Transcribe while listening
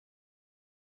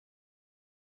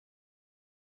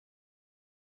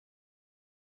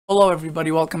Hello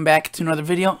everybody, welcome back to another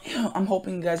video. I'm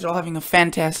hoping you guys are all having a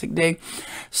fantastic day.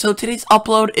 So today's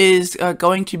upload is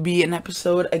going to be an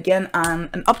episode again on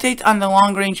an update on the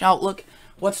long range outlook,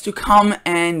 what's to come,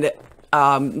 and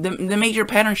the major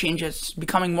pattern changes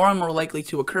becoming more and more likely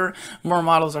to occur. More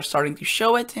models are starting to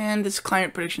show it, and this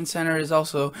Climate Prediction Center is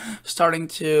also starting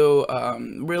to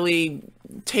really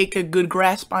take a good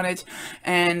grasp on it,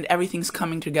 and everything's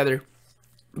coming together.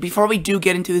 Before we do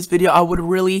get into this video, I would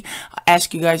really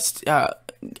ask you guys, I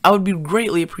would be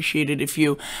greatly appreciated if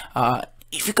you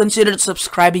considered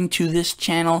subscribing to this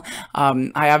channel.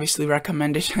 I obviously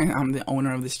recommend it. I'm the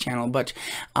owner of this channel, but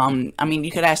I mean,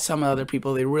 you could ask some other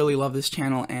people. They really love this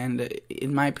channel, and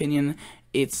in my opinion,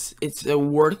 it's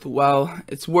worthwhile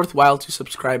to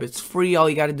subscribe. It's free. All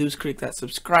you gotta do is click that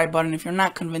subscribe button. If you're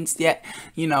not convinced yet,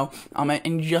 you know,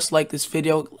 and you just like this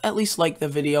video, at least like the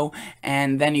video,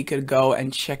 and then you could go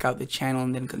and check out the channel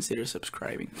and then consider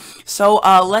subscribing. So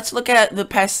let's look at the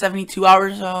past 72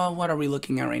 hours. What are we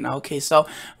looking at right now? Okay, so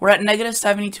we're at negative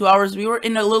 72 hours. We were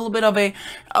in a little bit of a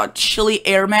chilly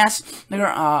air mass.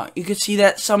 You could see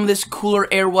that some of this cooler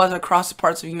air was across the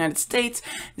parts of the United States.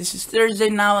 This is Thursday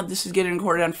now. This is getting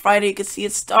recorded on Friday. You can see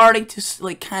it's starting to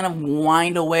like kind of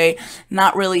wind away,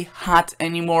 not really hot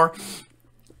anymore,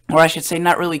 or I should say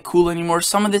not really cool anymore.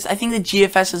 Some of this, I think the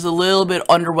GFS is a little bit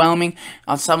underwhelming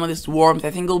on some of this warmth. I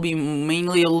think it'll be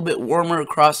mainly a little bit warmer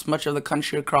across much of the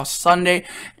country across Sunday.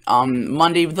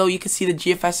 Monday, though, you can see the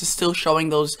GFS is still showing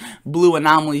those blue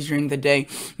anomalies during the day.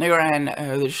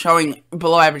 They're showing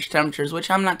below average temperatures,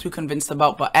 which I'm not too convinced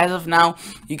about, but as of now,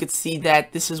 you can see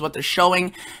that this is what they're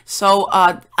showing. So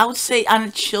I would say on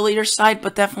the chillier side,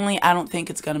 but definitely I don't think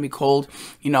it's going to be cold,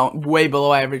 you know, way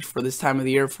below average for this time of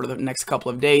the year for the next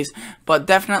couple of days, but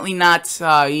definitely not,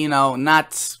 you know,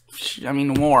 not, I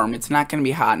mean, warm. It's not going to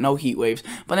be hot, no heat waves.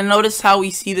 But then notice how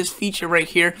we see this feature right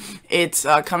here. It's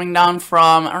coming down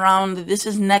from around, this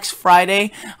is next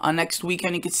Friday, next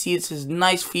weekend. You can see it's this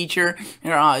nice feature.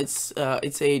 It's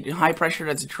a high pressure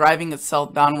that's driving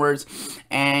itself downwards,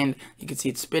 and you can see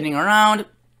it's spinning around.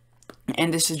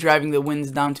 And this is driving the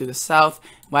winds down to the south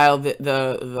while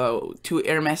the two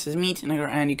air masses meet,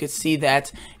 and you can see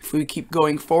that if we keep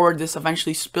going forward, this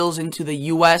eventually spills into the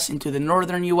U.S., into the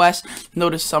northern U.S.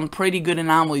 Notice some pretty good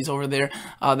anomalies over there.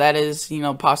 That is, you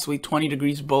know, possibly 20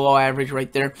 degrees below average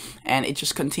right there, and it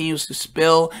just continues to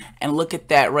spill. And look at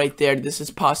that right there. This is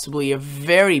possibly a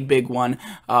very big one.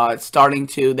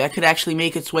 That could actually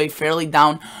make its way fairly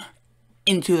down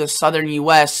into the southern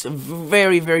U.S.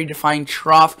 Very, very defined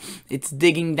trough. It's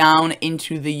digging down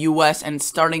into the U.S. and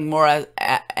starting more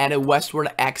at a westward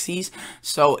axis.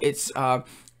 So it's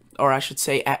or I should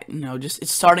say, you know, just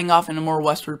it's starting off in a more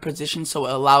westward position, so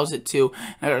it allows it to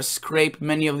scrape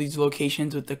many of these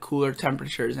locations with the cooler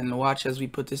temperatures. And watch as we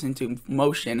put this into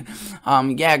motion.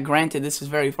 Yeah, granted, this is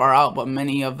very far out, but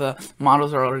many of the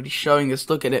models are already showing us.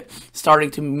 Look at it,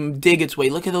 starting to dig its way.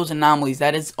 Look at those anomalies.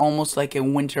 That is almost like a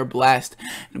winter blast.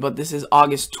 But this is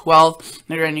August 12th,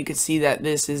 and you can see that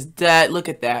this is dead. Look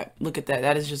at that. Look at that.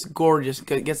 That is just gorgeous.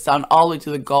 It gets down all the way to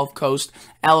the Gulf Coast,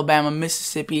 Alabama,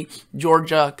 Mississippi,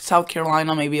 Georgia, South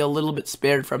Carolina, maybe a little bit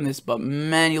spared from this, but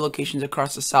many locations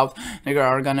across the south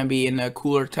are going to be in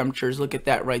cooler temperatures. Look at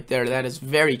that right there. That is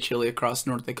very chilly across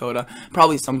North Dakota,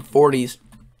 probably some 40s.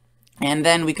 And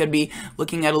then we could be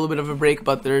looking at a little bit of a break,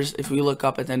 but if we look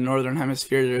up at the northern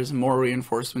hemisphere, there's more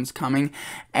reinforcements coming.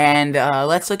 And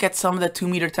let's look at some of the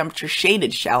 2-meter temperature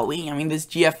shaded, shall we? I mean, this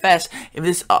GFS, if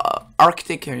this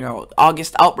Arctic, you know,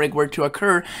 August outbreak were to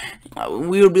occur,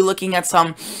 we would be looking at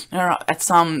some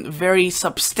very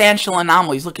substantial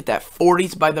anomalies. Look at that,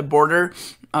 40s by the border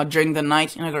during the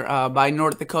night, by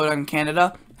North Dakota and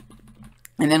Canada.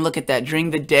 And then look at that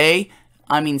during the day.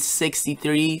 I mean,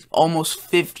 63, almost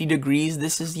 50 degrees.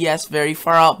 This is, yes, very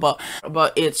far out, but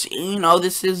it's, you know,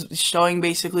 this is showing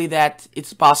basically that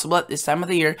it's possible at this time of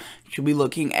the year should be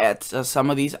looking at some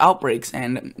of these outbreaks,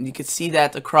 and you can see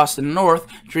that across the north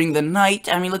during the night.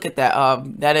 I mean, look at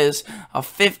that. That is a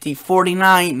 50,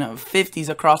 49, 50s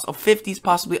across, 50s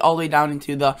possibly all the way down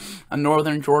into the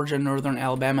northern Georgia, northern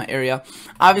Alabama area.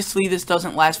 Obviously, this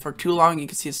doesn't last for too long. You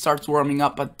can see it starts warming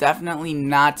up, but definitely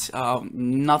not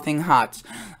nothing hot,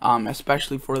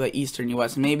 especially for the eastern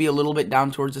U.S. Maybe a little bit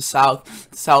down towards the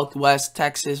southwest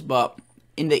Texas, but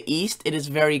in the east, it is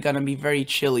going to be very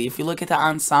chilly. If you look at the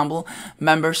ensemble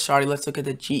members, let's look at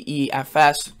the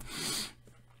GEFS.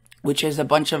 which is a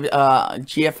bunch of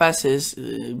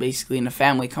GFSs basically in a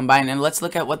family combined. And let's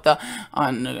look at what the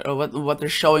what they're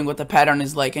showing, what the pattern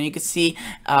is like. And you can see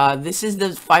this is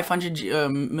the 500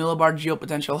 millibar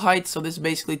geopotential height. So this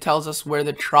basically tells us where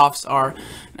the troughs are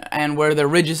and where the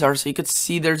ridges are. So you could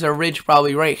see there's a ridge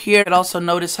probably right here. You could also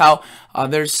notice how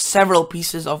there's several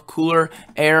pieces of cooler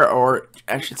air, or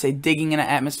I should say digging in the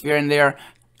atmosphere, and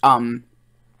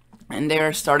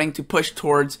they're starting to push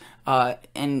towards,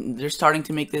 and they're starting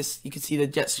to make this, you can see the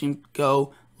jet stream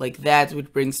go like that,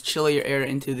 which brings chillier air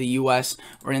into the U.S.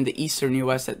 or in the eastern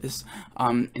U.S. at this,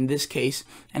 in this case.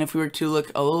 And if we were to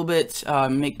look a little bit,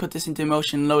 put this into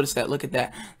motion, notice that, look at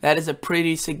that. That is a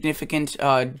pretty significant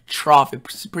trough,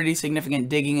 it's pretty significant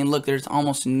digging, and look, there's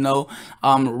almost no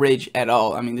ridge at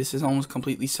all. I mean, this is almost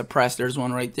completely suppressed. There's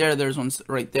one right there, there's one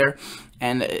right there,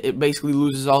 and it basically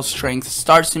loses all strength,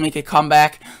 starts to make a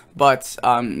comeback, but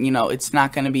you know, it's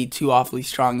not going to be too awfully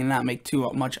strong and not make too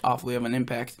much awfully of an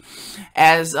impact.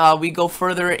 As we go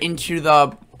further into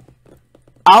the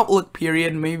outlook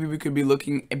period, maybe we could be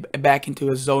looking back into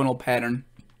a zonal pattern,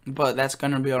 but that's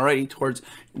going to be already towards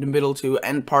the middle to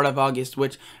end part of August,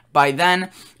 which by then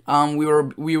we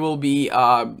will be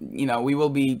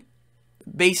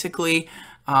basically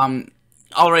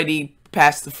already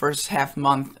past the first half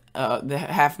month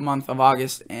of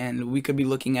August, and we could be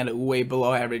looking at a way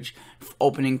below average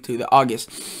opening to the August.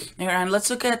 And let's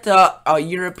look at the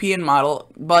European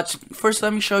model, but first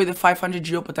let me show you the 500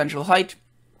 geopotential height.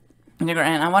 And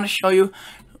I want to show you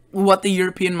what the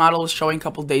European model was showing a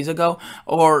couple days ago,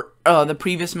 or the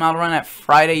previous model run at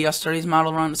Friday, yesterday's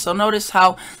model run. So notice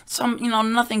how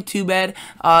nothing too bad,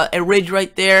 a ridge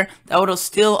right there that would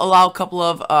still allow a couple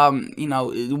of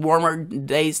warmer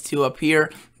days to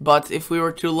appear. But if we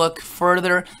were to look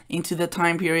further into the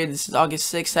time period, this is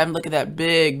August 6th, 7th, look at that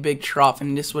big trough,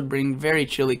 and this would bring very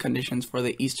chilly conditions for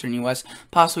the eastern U.S.,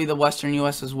 possibly the western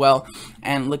U.S. as well.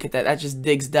 And look at that, that just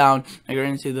digs down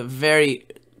into the very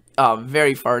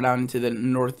far down into the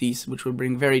northeast, which would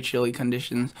bring very chilly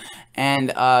conditions.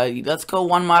 And let's go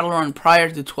one model run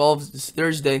prior to 12 this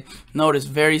Thursday. Notice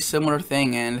very similar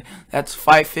thing, and that's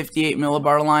 558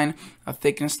 millibar line, a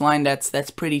thickness line.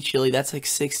 That's pretty chilly. That's like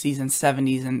 60s and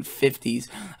 70s and 50s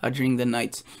during the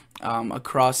nights.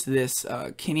 Across this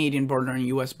Canadian border and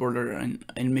U.S. border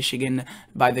in Michigan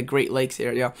by the Great Lakes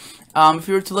area. If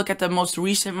you were to look at the most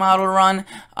recent model run,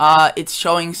 it's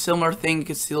showing similar thing. You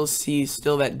can still see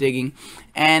that digging.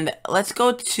 And let's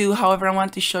go to, however, I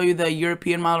want to show you the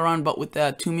European model run, but with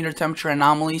the 2-meter temperature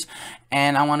anomalies.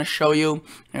 And I want to show you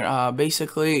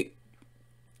basically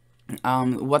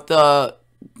what the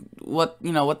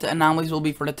anomalies will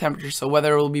be for the temperature, so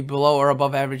whether it will be below or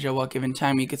above average at what given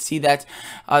time. You could see that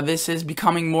this is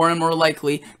becoming more and more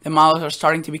likely. The models are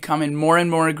starting to become in more and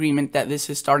more agreement that this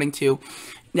is starting to,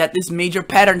 that this major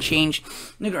pattern change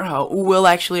will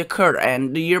actually occur.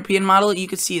 And the European model, you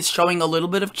can see, is showing a little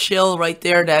bit of chill right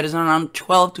there. That is around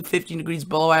 12 to 15 degrees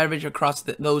below average across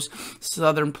those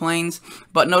southern plains.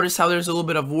 But notice how there's a little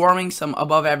bit of warming, some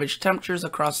above average temperatures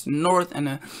across the north and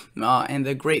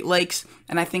the Great Lakes.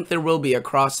 And I think there will be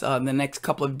across the next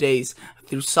couple of days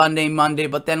through Sunday, Monday,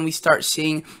 but then we start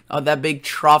seeing that big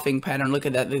troughing pattern. Look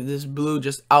at that, this blue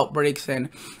just outbreaks and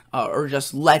or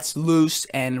just lets loose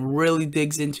and really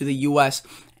digs into the U.S.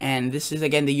 And this is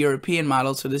again the European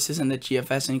model, so this isn't the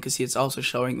GFS, and you can see it's also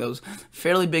showing those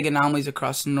fairly big anomalies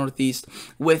across the northeast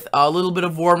with a little bit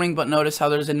of warming. But notice how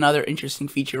there's another interesting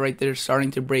feature right there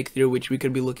starting to break through, which we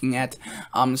could be looking at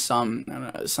some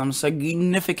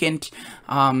significant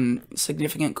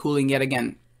cooling yet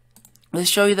again. Let's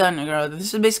show you that.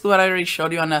 This is basically what I already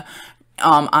showed you on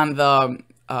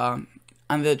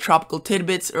the tropical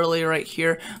tidbits earlier right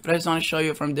here, but I just want to show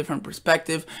you from a different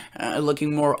perspective,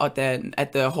 looking more at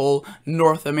the whole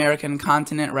North American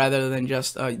continent rather than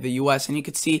just the U.S. And you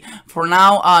can see for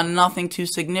now nothing too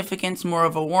significant, more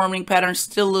of a warming pattern,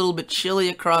 still a little bit chilly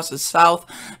across the south,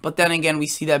 but then again we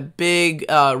see that big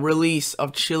release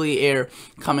of chilly air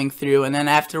coming through, and then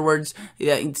afterwards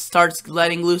it starts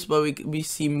letting loose, but we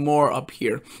see more up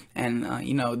here. And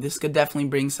this could definitely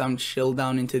bring some chill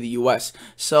down into the U.S.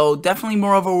 So definitely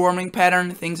more of a warming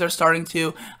pattern. Things are starting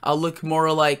to look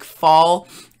more like fall.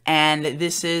 And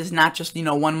this is not just,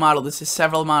 one model. This is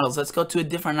several models. Let's go to a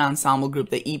different ensemble group,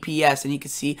 the EPS. And you can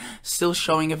see still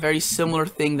showing a very similar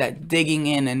thing, that digging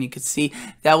in. And you can see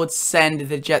that would send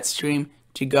the jet stream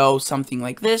to go something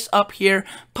like this up here,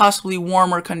 possibly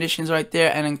warmer conditions right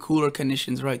there, and then cooler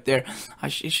conditions right there.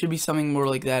 It should be something more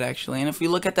like that, actually. And if we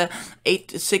look at the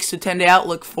 6 to 10 day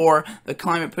outlook for the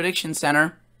Climate Prediction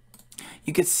Center,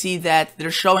 you can see that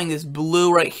they're showing this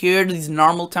blue right here, these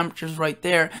normal temperatures right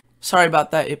there. Sorry about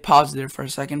that, it paused there for a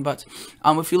second, but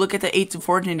if you look at the 8 to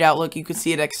 14 day outlook, you can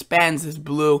see it expands this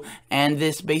blue, and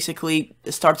this basically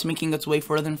starts making its way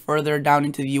further and further down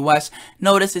into the US.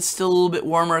 Notice it's still a little bit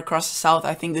warmer across the south.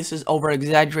 I think this is over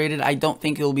exaggerated. I don't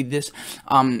think it'll be this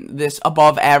this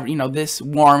above average, you know, this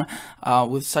warm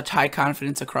with such high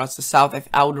confidence across the south.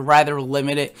 I would rather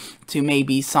limit it to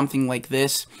maybe something like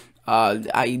this.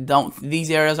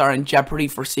 These areas are in jeopardy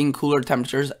for seeing cooler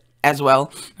temperatures as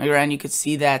well. And you could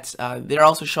see that they're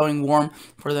also showing warm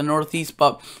for the northeast,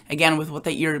 but again, with what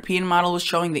the European model was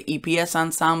showing, the EPS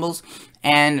ensembles,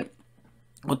 and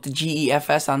what the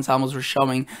GEFS ensembles were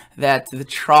showing, that the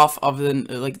trough of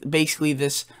the, basically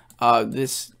this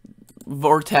this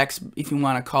vortex, if you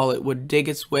want to call it, would dig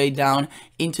its way down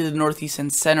into the northeast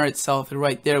and center itself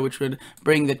right there, which would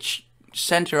bring the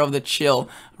center of the chill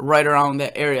right around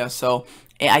that area. So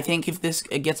I think if this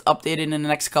gets updated in the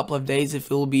next couple of days, if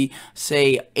it will be,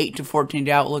 say, 8 to 14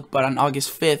 day outlook, but on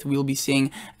August 5th, we'll be seeing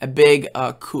a big,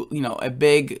 cool, you know, a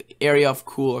big area of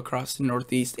cool across the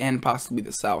northeast and possibly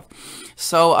the south.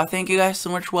 So thank you guys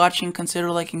so much for watching. Consider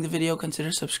liking the video,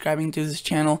 consider subscribing to this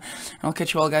channel, and I'll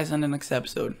catch you all guys on the next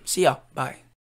episode. See ya. Bye.